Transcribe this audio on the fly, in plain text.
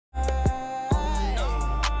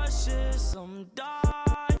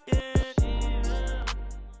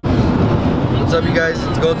What's up, you guys?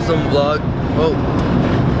 Let's go to some vlog. Oh,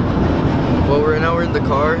 well, right now we're in the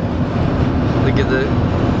car. Look at the.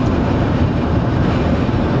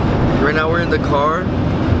 Right now we're in the car,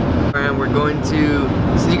 and we're going to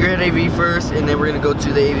SneakerheadAV first, and then we're gonna go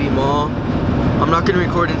to the AV mall. I'm not gonna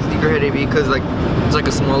record in SneakerheadAV because like it's like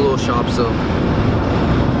a small little shop, so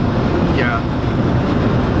yeah.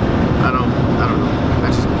 I don't know.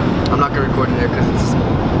 I'm not gonna record in there because it's a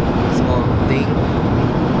small thing.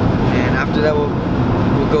 And after that, we'll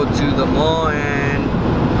go to the mall and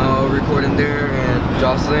I'll record in there. And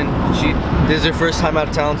Jocelyn, this is her first time out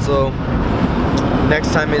of town, so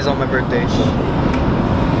next time is on my birthday. So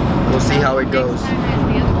we'll see how it goes.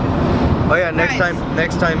 Oh yeah, next time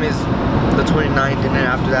is the 29th, and then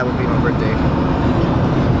after that will be my birthday.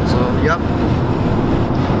 So yep,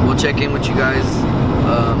 we'll check in with you guys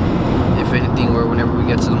if anything, or whenever we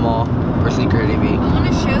get to the mall or SneakerheadAV. I want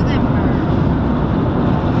to show them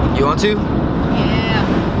her. You want to?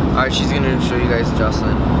 Yeah. Alright, she's gonna show you guys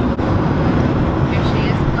Jocelyn. Here she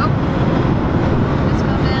is. Oh. Let's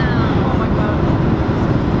go down. Oh my god.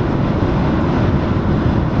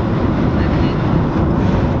 Okay.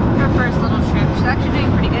 Her first little trip. She's actually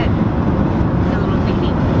doing pretty good. A little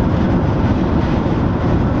beanie.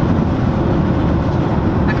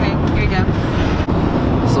 Okay, here you go.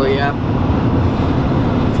 So yeah.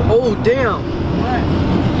 Oh damn! What?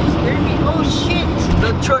 You scared me. Oh shit!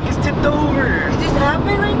 The truck is tipped over! Is this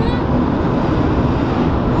happening right now?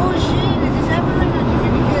 Oh shit, is this happening right now?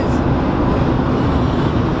 Because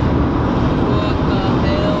what the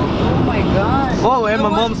hell? Oh my god. Oh, and my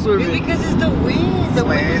mom's swerving. It's because it's the wind. The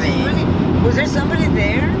wind is really. Was there somebody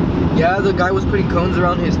there? Yeah, the guy was putting cones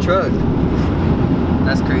around his truck.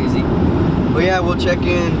 That's crazy. But yeah, we'll check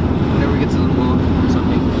in whenever we get to the mall or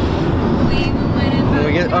something.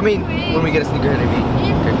 When we get a SneakerheadAV.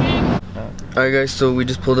 Okay. Alright guys, so we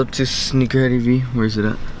just pulled up to SneakerheadAV. Where is it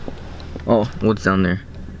at? Oh, what's down there?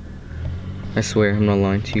 I swear, I'm not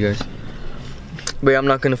lying to you guys. But yeah, I'm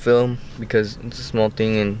not gonna film because it's a small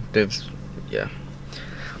thing and there's, yeah.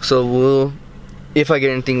 So if I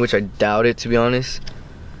get anything, which I doubt it to be honest,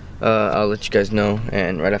 I'll let you guys know.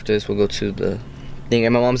 And right after this, we'll go to the thing.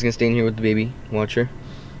 And my mom's gonna stay in here with the baby. Watch her.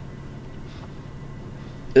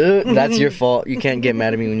 That's your fault. You can't get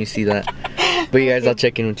mad at me when you see that. But you guys, I'll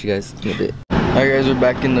check in with you guys in a bit. Alright guys, we're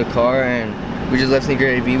back in the car and we just left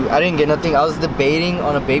SneakerheadAV. I didn't get nothing. I was debating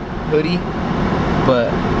on a Bape hoodie, but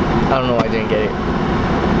I don't know why I didn't get it.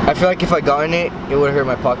 I feel like if I gotten it, it would have hurt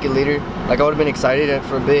my pocket later. Like I would have been excited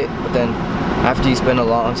for a bit, but then after you spend a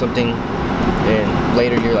lot on something and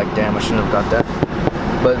later you're like, damn, I shouldn't have got that.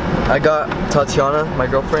 But I got Tatiana, my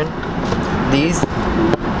girlfriend, these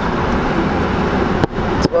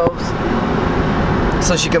 12s,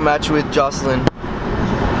 so she can match with Jocelyn.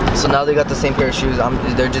 So now they got the same pair of shoes.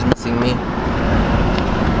 They're just missing me.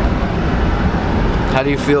 How do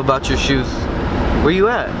you feel about your shoes? Where you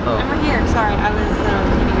at? Oh. I'm right here. Sorry, I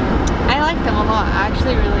like them a lot. I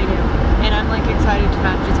actually really do, and I'm like excited to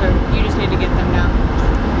match with her. You just need to get them now.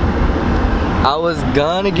 I was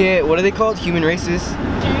gonna get, what are they called? Human races.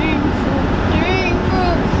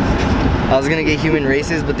 I was gonna get human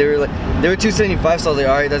races, but they were $275, so I was like,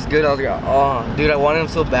 alright, that's good. I was like, oh, dude, I wanted them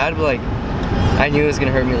so bad, but like, I knew it was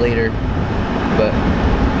gonna hurt me later. But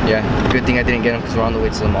yeah, good thing I didn't get them because we're on the way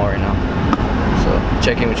to the mall right now. So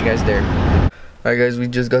check in with you guys there. Alright guys, we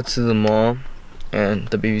just got to the mall and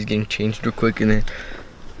the baby's getting changed real quick, and then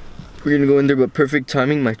we're gonna go in there. But perfect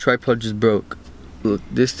timing, my tripod just broke. Look,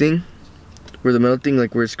 this thing, where the metal thing,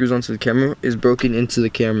 like where it screws onto the camera, is broken into the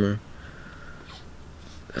camera.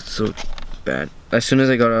 That's so bad. As soon as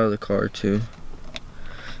I got out of the car too,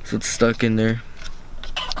 so it's stuck in there.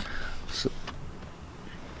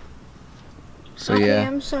 So okay, yeah.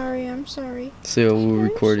 I'm sorry. So we'll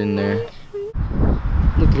record in there.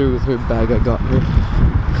 Look at her with her bag I got her.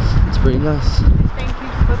 It's pretty nice.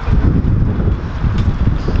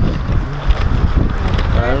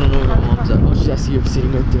 I don't know where my mom's at. Oh, I see her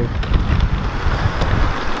sitting right there.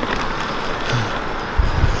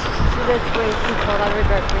 That's way too cold. I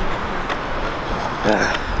regret it.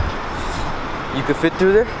 You could fit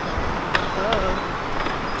through there?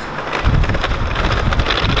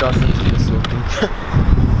 Jocelyn's just looking.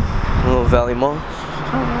 Little Valley Mall.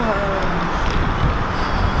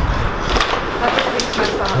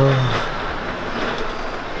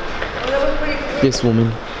 This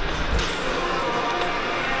woman.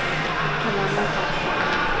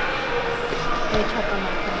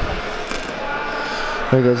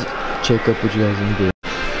 Alright guys, check up with you guys in a bit.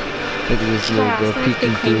 Look at this little girl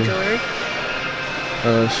peeking through.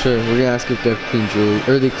 Sure. We're gonna ask if they have clean jewelry,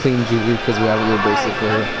 or they clean jewelry because we have a little bracelet for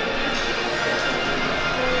her.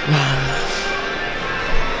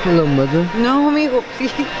 Hello, mother. No, amigo,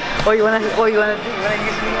 please. Oh, you wanna use me?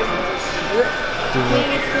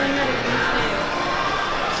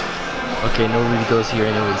 Okay, nobody goes here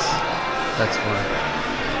anyways. That's why.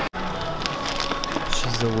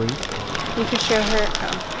 She's awake. You can show her.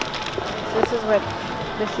 So this is what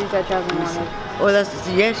the shoes that Jocelyn wanted. Oh, that's,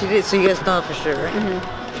 yeah, she did. So you guys know for sure, right?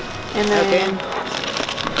 And then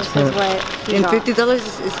this is what he And got. $50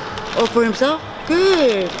 is oh, for himself?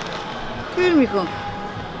 Good. Good, mijo.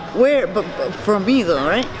 Where? But for me though,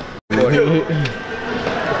 right? Oh,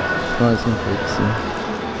 it's not fixing.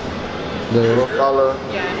 Go follow.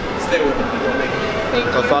 Yeah.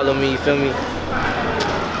 Go follow me, you feel me?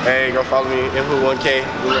 Hey, go follow me. Infu1K.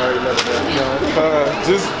 We already know that.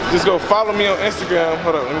 Just go follow me on Instagram.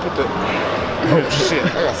 Hold on, let me put the. Oh shit!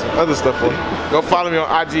 I got some other stuff for you. Go follow me on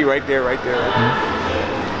IG right there, right there.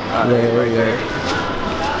 Right there.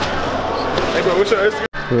 Hey, bro, what's your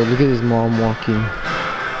Instagram? Bro, look at his mom walking.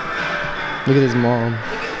 Look at his mom.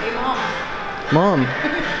 Mom.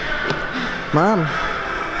 Mom.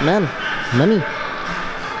 Mom. Mommy.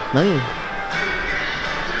 Mommy.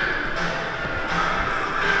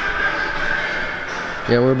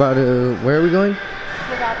 Yeah, we're about to. Where are we going?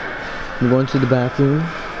 We're going to the bathroom.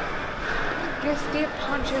 Your Steve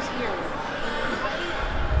Poncho's here.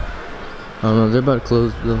 I don't know, they're about to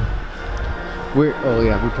close though. Oh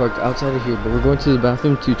yeah, we parked outside of here, but we're going to the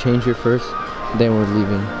bathroom to change here first, then we're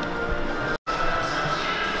leaving.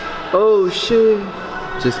 Oh shit.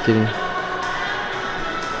 Just kidding.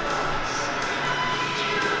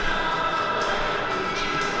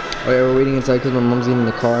 Oh yeah, we're waiting inside because my mom's in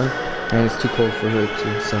the car and it's too cold for her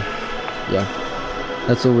too, so yeah.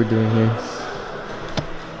 That's what we're doing here.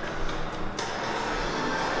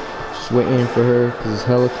 Just waiting for her because it's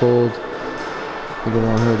hella cold. We don't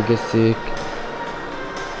want her to get sick.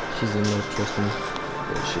 She's in there, trust me.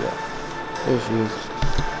 Where's she at? There she is.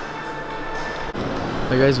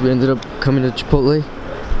 Alright guys, we ended up coming to Chipotle.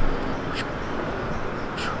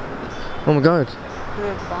 Oh my god.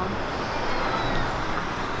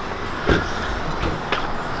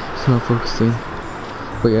 It's not focusing.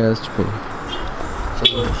 But yeah, that's Chipotle.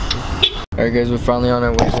 Alright guys, we're finally on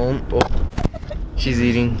our way home. Oh, she's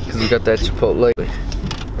eating because we got that Chipotle.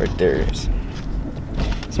 Right there it is.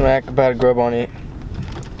 Smack, about to grub on it.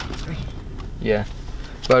 Yeah,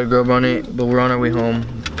 about to grub on it, but we're on our way home.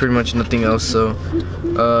 Pretty much nothing else, so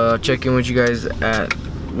check in with you guys at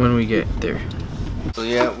when we get there. So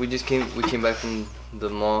yeah, we came back from the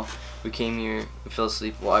mall. We came here, we fell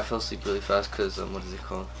asleep. Well, I fell asleep really fast because what is it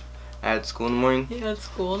called? I had school in the morning. You had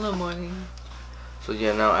school in the morning. So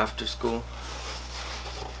yeah, now after school,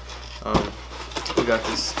 we got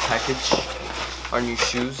this package, our new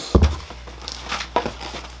shoes.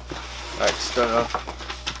 Alright, start off.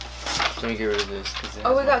 Let me get rid of this.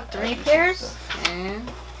 Oh, we got 3 pairs? And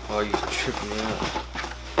Oh, you tripping me out.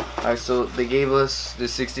 Alright, so they gave us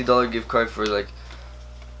this $60 gift card for like,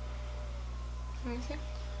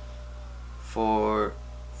 for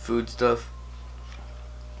food stuff.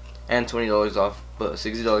 And $20 off, but a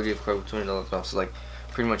 $60 gift card with $20 off, so like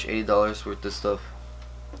pretty much $80 worth of stuff.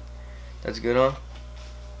 That's good, huh?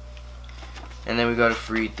 And then we got a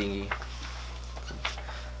free thingy.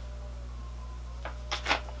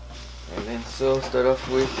 And then so start off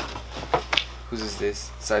with, whose is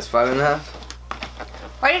this? Size 5.5?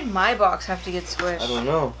 why did my box have to get squished? I don't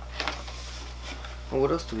know. Oh,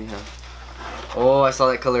 what else do we have? Oh, I saw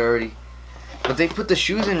that color already. But they put the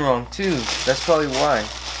shoes in wrong too. That's probably why.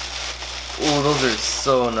 Oh, those are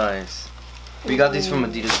so nice. We got these from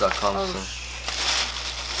Adidas.com. Oh,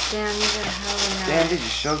 so. damn, these are hella nice. Damn, they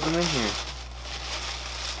just shoved them in here.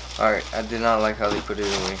 Alright, I did not like how they put it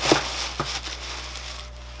away.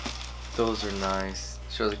 Those are nice.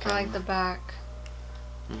 Show the camera. I like the back.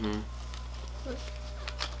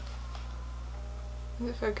 Is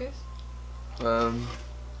it focus?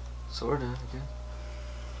 Sorta, I guess.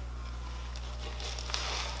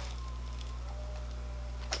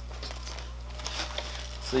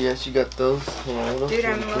 So yeah, she got those. Hold on, what else Dude, did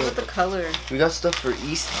I'm we in love get? with the color. We got stuff for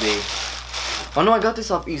East Bay. Oh no, I got this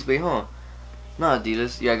off East Bay, huh? Not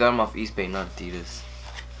Adidas. Yeah, I got them off East Bay, not Adidas.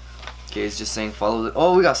 Okay, it's just saying follow the.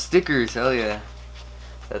 Oh, we got stickers. Hell yeah.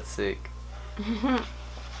 That's sick. I'm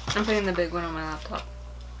putting the big one on my laptop.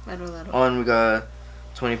 Little. Oh, and we got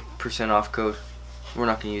 20% off code. We're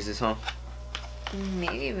not gonna use this, huh?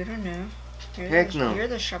 Maybe, we don't know. Heck no. You're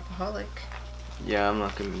the shopaholic. Yeah, I'm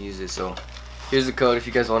not gonna use it, so here's the code if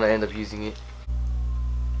you guys want to end up using it.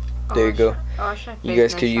 There you go. Oh, should I You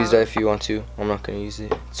guys could use that if you want to. I'm not gonna use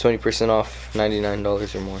it. It's 20% off,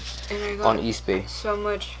 $99 or more on eBay. So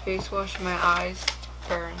much face wash in my eyes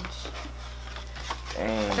burns.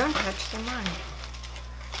 Dang. Don't touch the mine.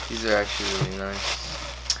 These are actually really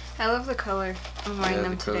nice. I love the color. I'm wearing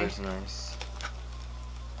them today. The color's nice.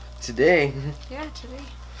 Today? Yeah, today.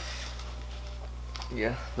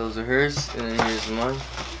 Yeah, those are hers, and then here's mine.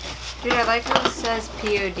 Dude, I like how it says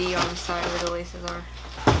POD on the side where the laces are.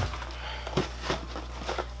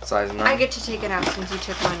 Size 9. I get to take it out since you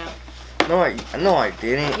took mine out. No, I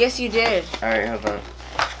didn't. Yes, you did. Alright, hold on.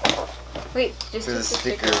 Wait, just There's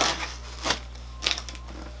take a the sticker.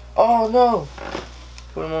 Oh no!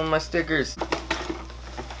 Put them on my stickers.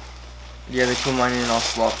 Yeah, they put mine in all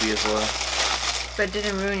sloppy as well. But it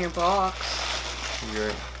didn't ruin your box. You're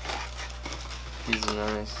right. These are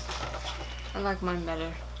nice. I like mine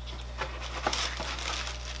better.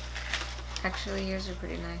 Actually, yours are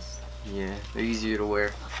pretty nice. Yeah, they're easier to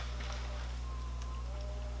wear.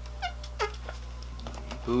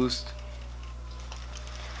 Boost.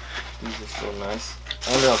 These are so nice.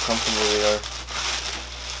 I wonder how comfortable they are.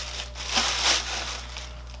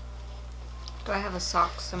 Do I have a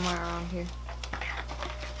sock somewhere around here?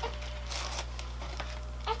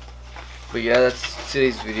 But yeah, that's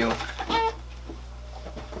today's video.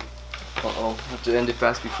 Uh-oh, I have to end it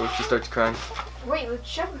fast before she starts crying. Wait, let's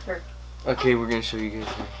show her. Okay, we're gonna show you guys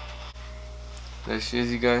now. There she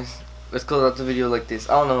is, you guys. Let's close out the video like this.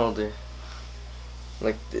 I don't know, hold her.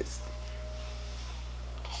 Like this.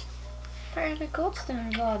 Part of the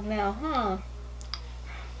Goldstone vlog now, huh?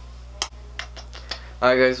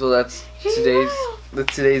 Alright guys, well that's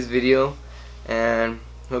today's video, and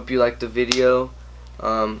hope you liked the video.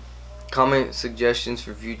 Comment suggestions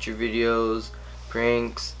for future videos,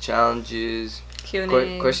 pranks, challenges,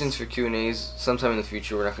 Q&As. questions for Q&As. Sometime in the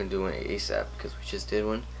future. We're not gonna do one ASAP because we just did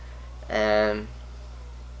one. And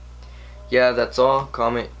yeah, that's all.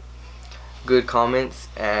 Comment good comments,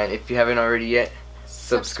 and if you haven't already yet,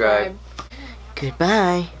 subscribe.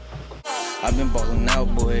 Goodbye. I've been ballin'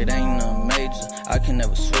 out, boy, it ain't nothing major. I can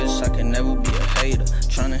never switch, I can never be a hater.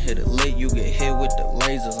 Tryna hit a lick, you get hit with the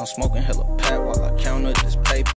lasers. I'm smoking hella pat while I count up this paper.